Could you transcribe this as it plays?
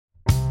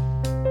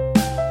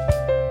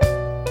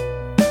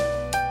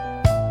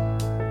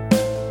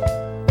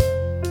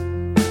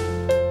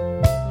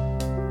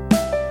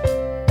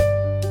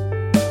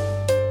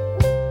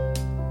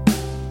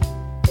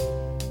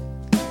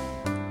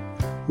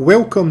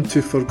Welcome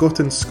to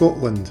Forgotten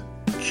Scotland,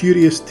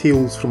 Curious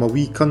Tales from a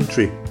Wee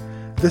Country.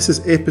 This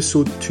is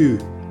episode 2,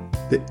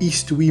 the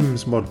East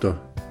Wemyss murder,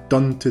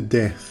 done to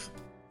death.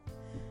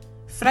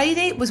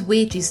 Friday was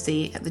wages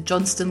day at the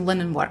Johnston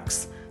Linen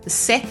Works, the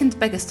second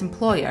biggest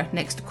employer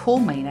next to coal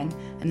mining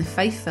in the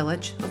Fife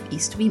village of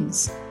East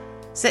Wemyss,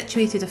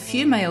 situated a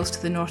few miles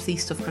to the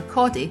northeast of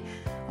Kirkcaldy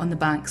on the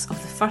banks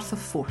of the Firth of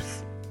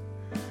Forth.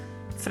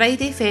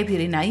 Friday,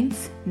 February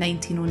 9th,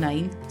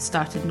 1909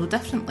 started no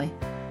differently.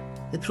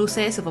 The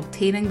process of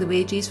obtaining the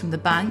wages from the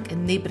bank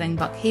in neighbouring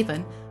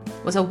Buckhaven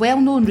was a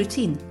well-known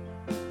routine.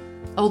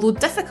 Although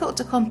difficult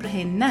to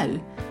comprehend now,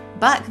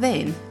 back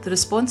then the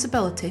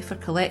responsibility for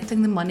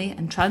collecting the money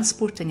and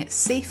transporting it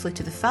safely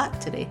to the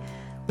factory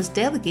was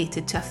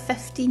delegated to a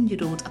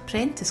 15-year-old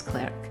apprentice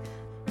clerk,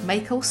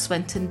 Michael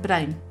Swinton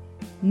Brown,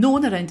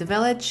 known around the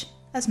village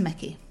as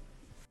Mickey.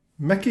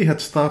 Mickey had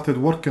started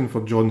working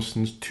for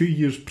Johnston's 2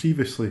 years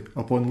previously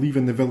upon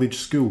leaving the village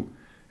school,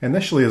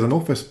 initially as an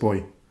office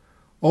boy.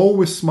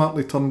 Always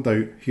smartly turned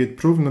out, he had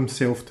proven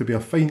himself to be a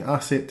fine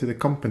asset to the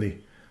company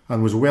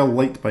and was well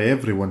liked by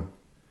everyone.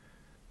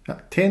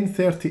 At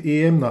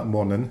 10:30am that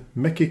morning,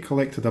 Mickey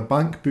collected a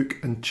bank book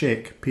and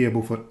cheque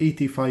payable for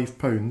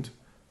 £85,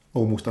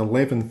 almost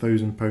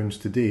 £11,000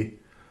 today,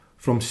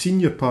 from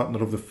senior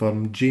partner of the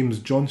firm James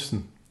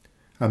Johnston,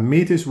 and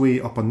made his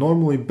way up a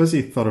normally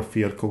busy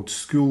thoroughfare called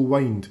School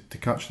Wynd to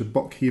catch the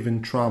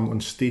Buckhaven tram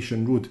on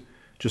Station Road,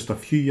 just a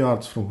few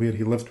yards from where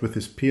he lived with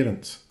his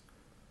parents.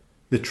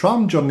 The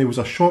tram journey was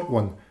a short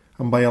one,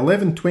 and by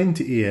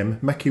 11:20am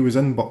Mickey was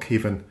in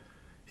Buckhaven.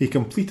 He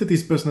completed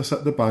his business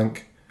at the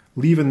bank,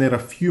 leaving there a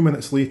few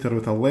minutes later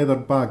with a leather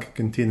bag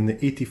containing the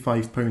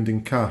 £85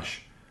 in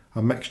cash,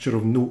 a mixture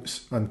of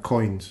notes and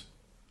coins.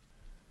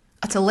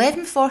 At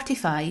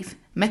 11:45,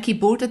 Mickey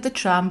boarded the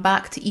tram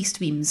back to East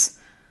Wemyss,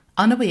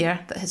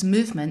 unaware that his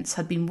movements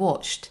had been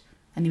watched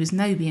and he was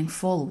now being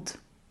followed.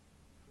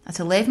 At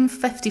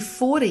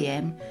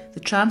 11:54am, the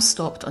tram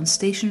stopped on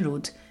Station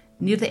Road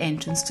near the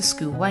entrance to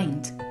School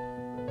Wynd.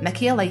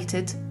 Mickey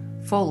alighted,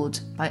 followed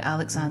by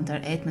Alexander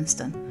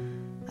Edmonston,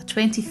 a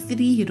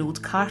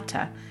 23-year-old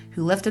carter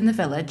who lived in the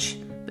village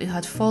but who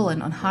had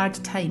fallen on hard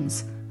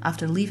times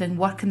after leaving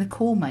work in the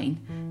coal mine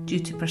due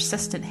to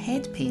persistent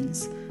head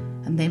pains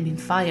and then being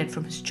fired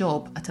from his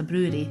job at a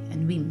brewery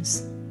in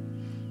Wemyss.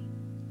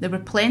 There were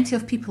plenty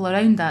of people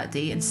around that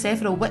day and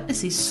several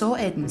witnesses saw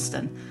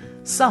Edmonston,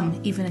 some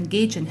even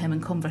engaging him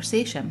in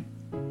conversation.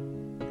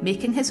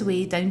 Making his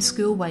way down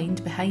School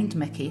Wynd behind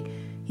Mickey,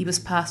 he was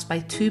passed by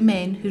two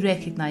men who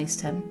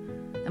recognised him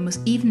and was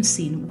even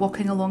seen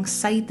walking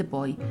alongside the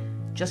boy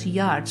just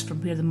yards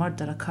from where the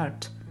murder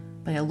occurred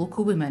by a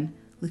local woman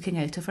looking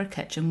out of her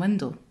kitchen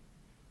window.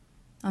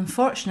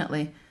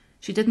 Unfortunately,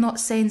 she did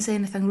not sense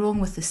anything wrong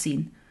with the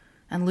scene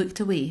and looked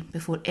away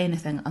before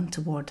anything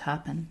untoward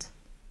happened.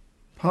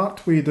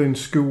 Part way down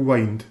School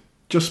Wynd,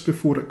 just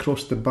before it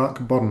crossed the back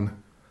burn,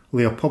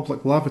 lay a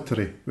public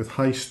lavatory with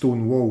high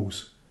stone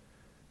walls.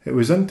 It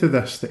was into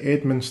this that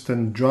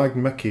Edmonston dragged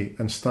Mickey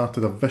and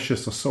started a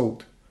vicious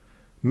assault.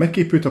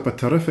 Mickey put up a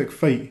terrific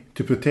fight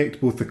to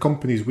protect both the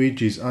company's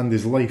wages and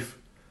his life.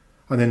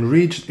 An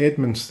enraged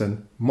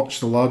Edmonston, much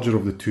the larger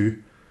of the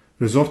two,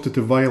 resorted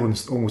to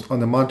violence almost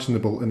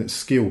unimaginable in its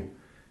scale.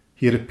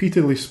 He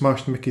repeatedly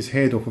smashed Mickey's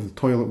head off of the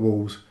toilet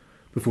walls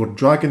before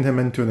dragging him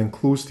into an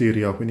enclosed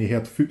area when he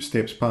heard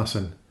footsteps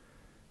passing.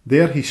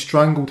 There he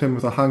strangled him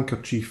with a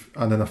handkerchief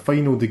and in a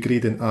final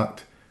degrading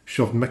act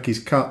shoved Mickey's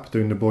cap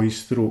down the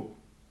boy's throat.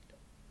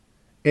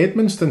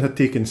 Edmonston had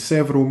taken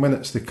several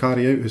minutes to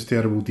carry out his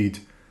terrible deed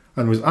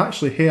and was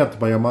actually heard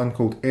by a man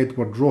called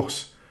Edward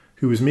Ross,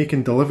 who was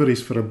making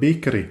deliveries for a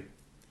bakery.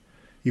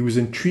 He was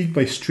intrigued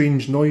by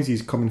strange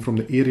noises coming from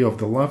the area of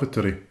the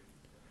lavatory.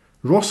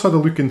 Ross had a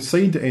look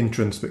inside the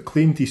entrance but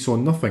claimed he saw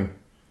nothing,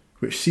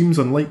 which seems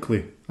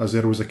unlikely as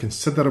there was a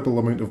considerable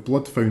amount of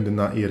blood found in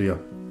that area.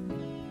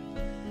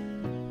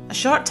 A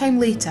short time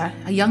later,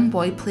 a young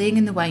boy playing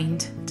in the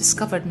Wynd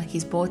discovered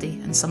Mickey's body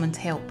and summoned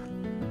help.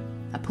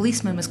 A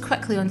policeman was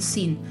quickly on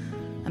scene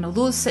and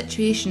although the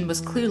situation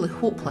was clearly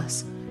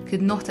hopeless,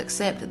 could not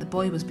accept that the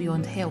boy was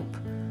beyond help.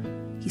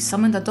 He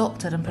summoned a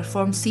doctor and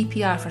performed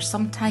CPR for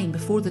some time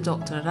before the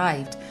doctor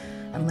arrived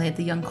and led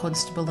the young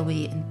constable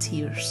away in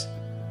tears.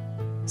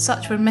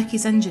 Such were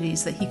Mickey's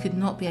injuries that he could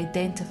not be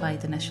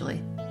identified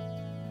initially.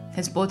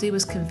 His body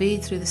was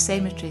conveyed through the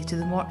cemetery to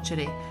the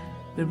mortuary,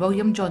 where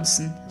William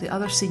Johnson, the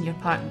other senior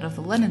partner of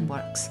the Linen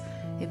Works,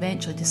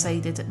 eventually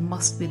decided it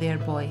must be their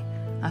boy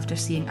after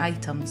seeing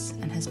items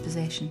in his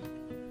possession.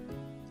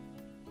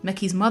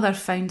 Mickey's mother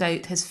found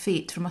out his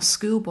fate from a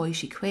schoolboy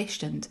she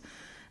questioned,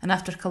 and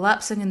after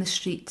collapsing in the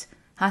street,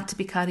 had to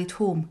be carried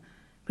home,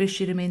 where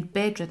she remained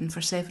bedridden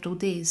for several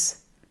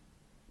days.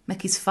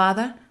 Mickey's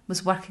father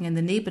was working in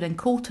the neighbouring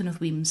Colton of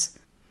Wemyss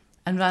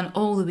and ran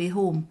all the way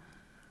home.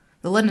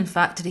 The linen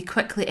factory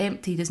quickly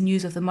emptied as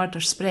news of the murder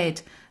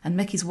spread, and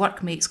Mickey's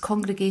workmates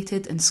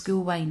congregated in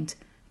School Wynd,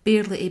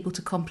 barely able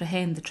to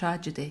comprehend the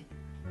tragedy.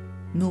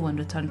 No one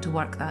returned to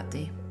work that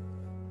day.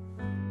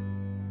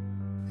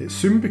 It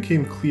soon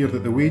became clear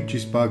that the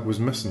wages bag was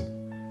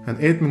missing. and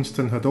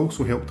Edmonston had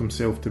also helped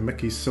himself to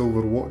Mickey's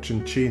silver watch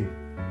and chain.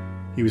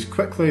 He was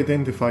quickly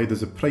identified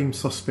as a prime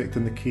suspect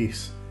in the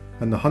case,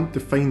 and the hunt to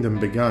find him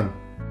began.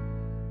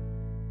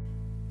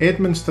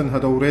 Edmonston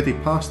had already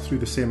passed through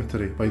the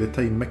cemetery by the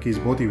time Mickey's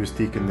body was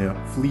taken there,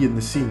 fleeing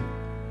the scene.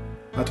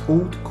 At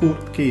Old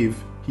Court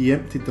Cave, he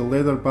emptied the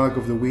leather bag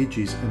of the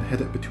wages and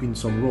hid it between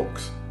some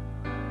rocks.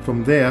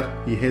 From there,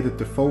 he headed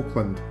to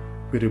Falkland,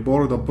 where he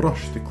borrowed a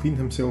brush to clean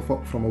himself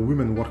up from a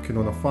woman working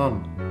on a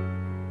farm.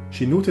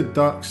 She noted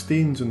dark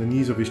stains on the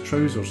knees of his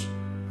trousers,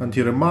 and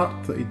he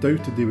remarked that he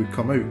doubted they would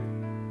come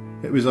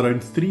out. It was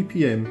around 3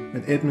 p.m.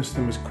 and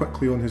Edmonston was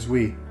quickly on his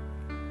way,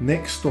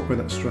 next stopping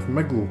at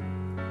Strathmiglo.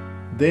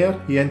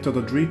 There he entered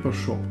a draper's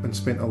shop and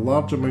spent a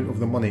large amount of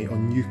the money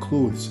on new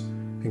clothes,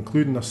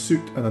 including a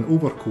suit and an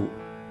overcoat.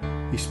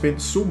 He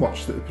spent so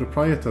much that the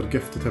proprietor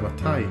gifted him a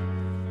tie.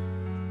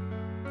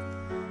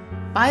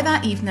 By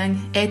that evening,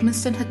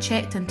 Edmonston had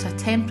checked into a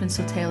temperance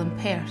hotel in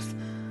Perth,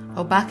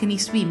 while back in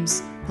East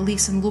Wemyss,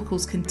 police and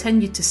locals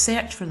continued to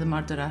search for the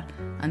murderer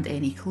and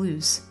any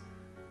clues.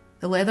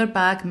 The leather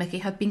bag Mickey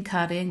had been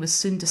carrying was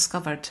soon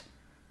discovered,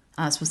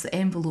 as was the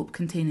envelope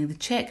containing the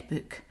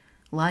chequebook,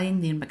 lying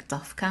near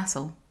Macduff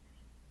Castle.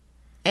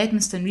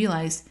 Edmonston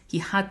realised he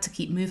had to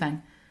keep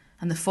moving,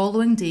 and the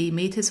following day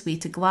made his way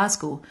to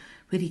Glasgow,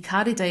 where he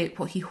carried out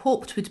what he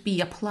hoped would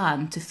be a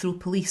plan to throw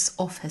police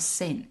off his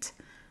scent.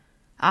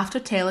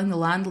 After telling the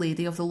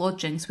landlady of the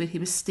lodgings where he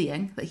was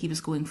staying that he was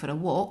going for a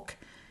walk,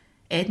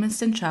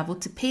 Edmonston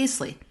travelled to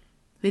Paisley,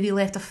 where he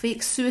left a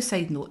fake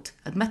suicide note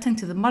admitting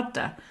to the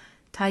murder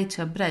tied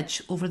to a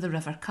bridge over the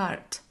River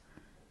Cart.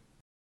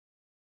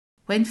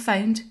 When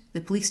found, the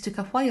police took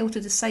a while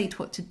to decide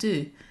what to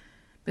do,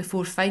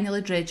 before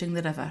finally dredging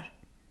the river.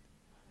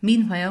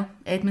 Meanwhile,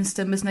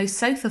 Edmonston was now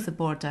south of the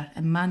border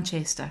in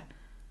Manchester.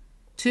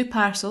 2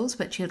 parcels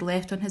which he had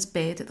left on his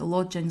bed at the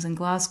lodgings in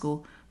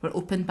Glasgow were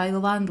opened by the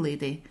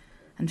landlady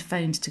and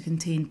found to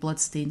contain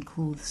blood-stained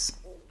clothes.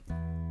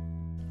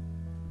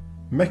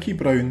 Mickey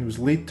Brown was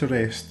laid to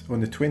rest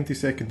on the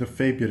 22nd of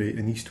February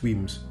in East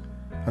Wemyss,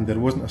 and there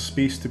wasn't a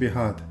space to be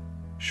had.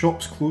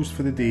 Shops closed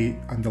for the day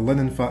and the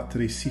linen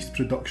factory ceased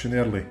production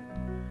early.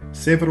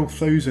 Several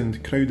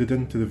thousand crowded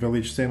into the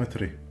village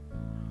cemetery.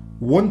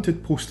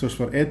 Wanted posters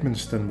for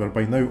Edmonston were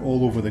by now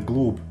all over the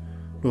globe,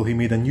 while he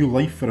made a new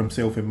life for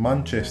himself in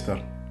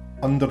Manchester,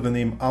 under the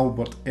name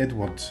Albert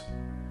Edwards.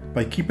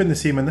 By keeping the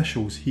same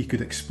initials, he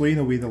could explain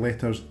away the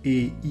letters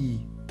A.E.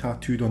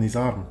 tattooed on his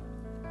arm.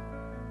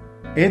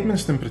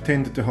 Edmonston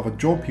pretended to have a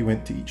job he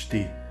went to each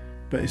day,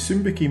 but it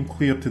soon became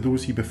clear to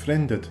those he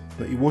befriended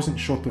that he wasn't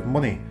short of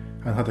money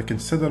and had a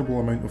considerable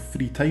amount of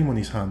free time on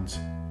his hands.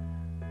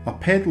 A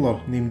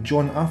pedlar named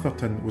John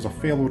Atherton was a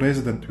fellow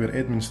resident where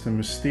Edmonston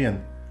was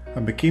staying,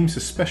 and became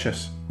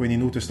suspicious when he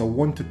noticed a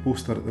wanted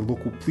poster at the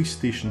local police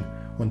station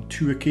on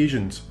 2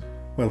 occasions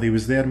while he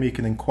was there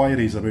making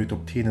inquiries about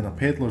obtaining a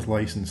pedlar's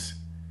licence.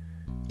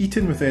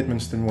 Eating with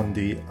Edmonston one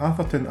day,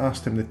 Atherton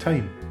asked him the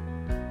time.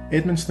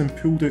 Edmonston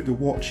pulled out the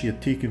watch he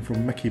had taken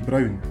from Mickey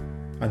Brown,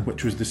 and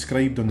which was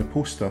described on the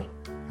poster,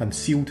 and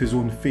sealed his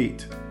own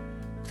fate.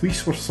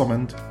 Police were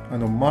summoned,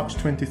 and on March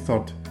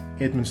 23rd,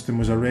 Edmonston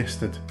was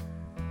arrested.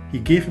 He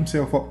gave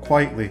himself up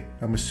quietly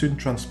and was soon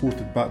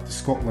transported back to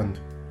Scotland,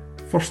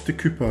 first to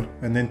Cooper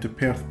and then to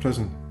Perth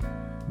prison.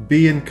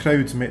 Baying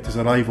crowds met his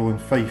arrival in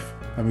Fife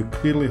and would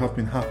clearly have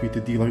been happy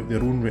to deal out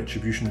their own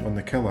retribution on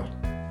the killer.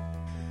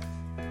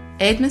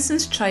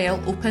 Edmonston's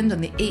trial opened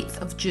on the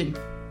 8th of June.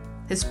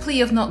 His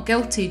plea of not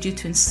guilty due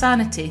to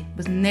insanity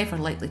was never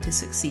likely to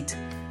succeed,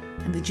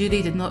 and the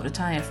jury did not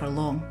retire for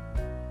long.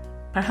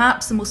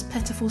 Perhaps the most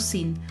pitiful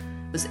scene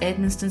was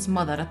Edmonston's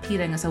mother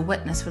appearing as a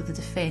witness for the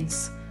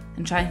defence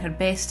and trying her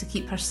best to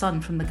keep her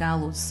son from the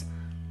gallows.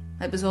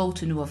 It was all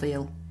to no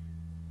avail.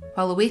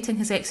 While awaiting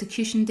his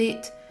execution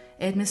date,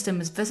 Edmonston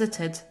was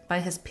visited by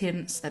his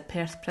parents at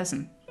Perth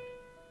prison.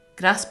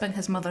 Grasping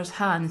his mother's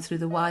hand through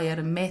the wire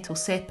and metal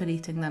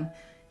separating them,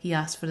 he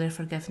asked for their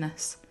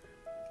forgiveness.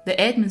 The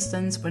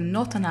Edmonstons were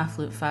not an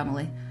affluent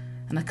family,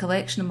 and a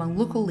collection among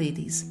local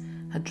ladies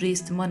had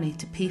raised money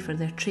to pay for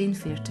their train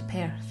fare to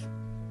Perth.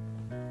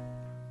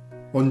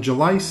 On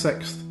July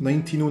 6,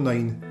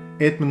 1909,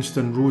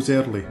 Edmonston rose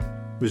early,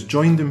 was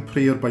joined in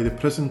prayer by the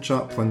prison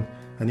chaplain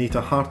and ate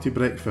a hearty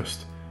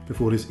breakfast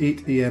before his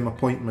 8 a.m.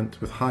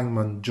 appointment with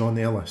hangman John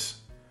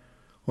Ellis.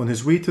 On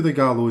his way to the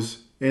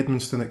gallows,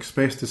 Edmonston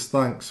expressed his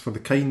thanks for the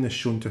kindness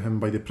shown to him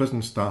by the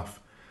prison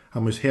staff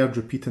and was heard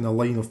repeating a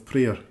line of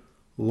prayer,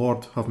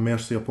 "Lord, have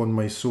mercy upon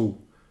my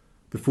soul,"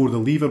 before the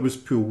lever was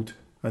pulled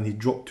and he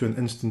dropped to an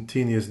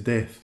instantaneous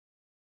death.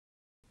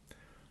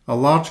 A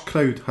large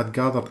crowd had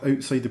gathered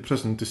outside the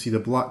prison to see the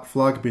black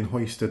flag being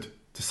hoisted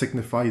to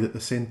signify that the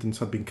sentence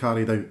had been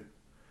carried out.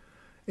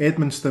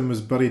 Edmonston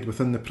was buried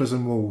within the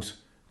prison walls,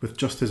 with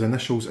just his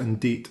initials and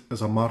date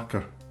as a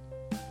marker.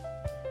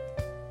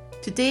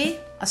 Today,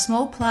 a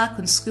small plaque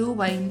on School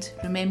Wynd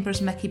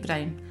remembers Mickey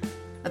Brown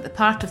at the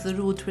part of the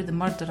road where the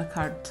murder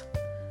occurred.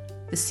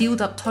 The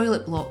sealed-up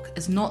toilet block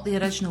is not the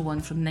original one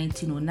from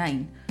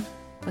 1909,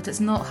 but it's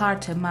not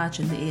hard to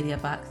imagine the area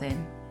back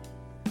then.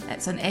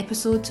 It's an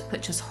episode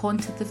which has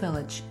haunted the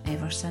village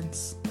ever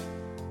since.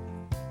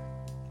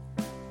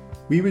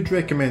 We would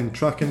recommend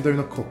tracking down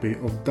a copy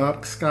of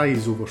Dark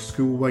Skies Over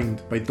School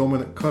Wynd by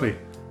Dominic Curry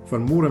for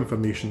more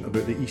information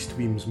about the East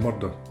Wemyss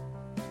murder.